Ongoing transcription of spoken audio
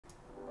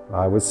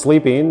I was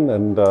sleeping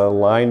and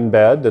lying in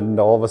bed, and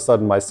all of a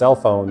sudden my cell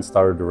phone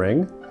started to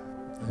ring,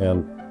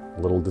 and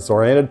a little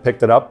disoriented,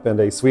 picked it up, and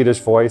a Swedish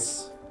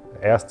voice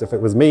asked if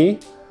it was me.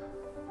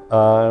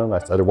 And I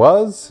said it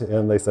was,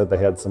 and they said they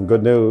had some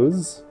good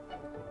news.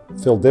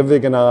 Phil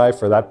Divvig and I,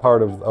 for that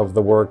part of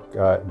the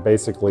work,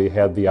 basically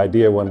had the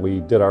idea when we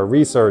did our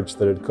research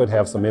that it could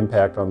have some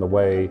impact on the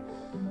way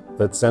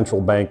that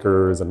central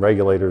bankers and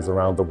regulators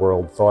around the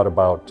world thought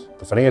about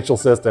the financial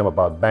system,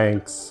 about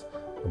banks,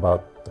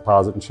 about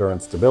deposit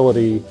insurance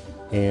stability.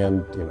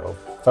 And,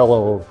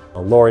 fellow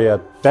laureate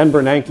Ben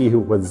Bernanke, who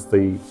was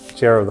the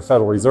chair of the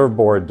Federal Reserve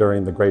Board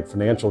during the great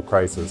financial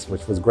crisis,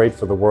 which was great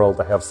for the world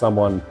to have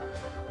someone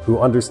who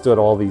understood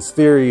all these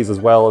theories as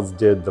well as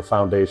did the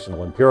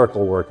foundational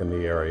empirical work in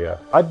the area.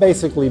 I've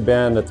basically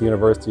been at the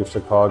University of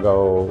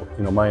Chicago,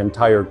 my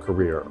entire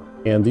career.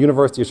 And the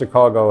University of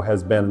Chicago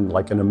has been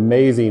like an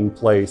amazing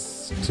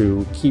place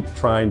to keep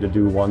trying to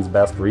do one's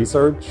best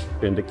research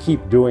and to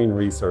keep doing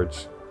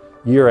research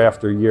year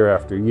after year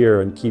after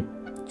year and keep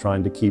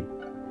trying to keep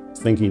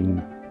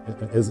thinking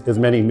as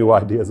many new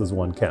ideas as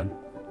one can.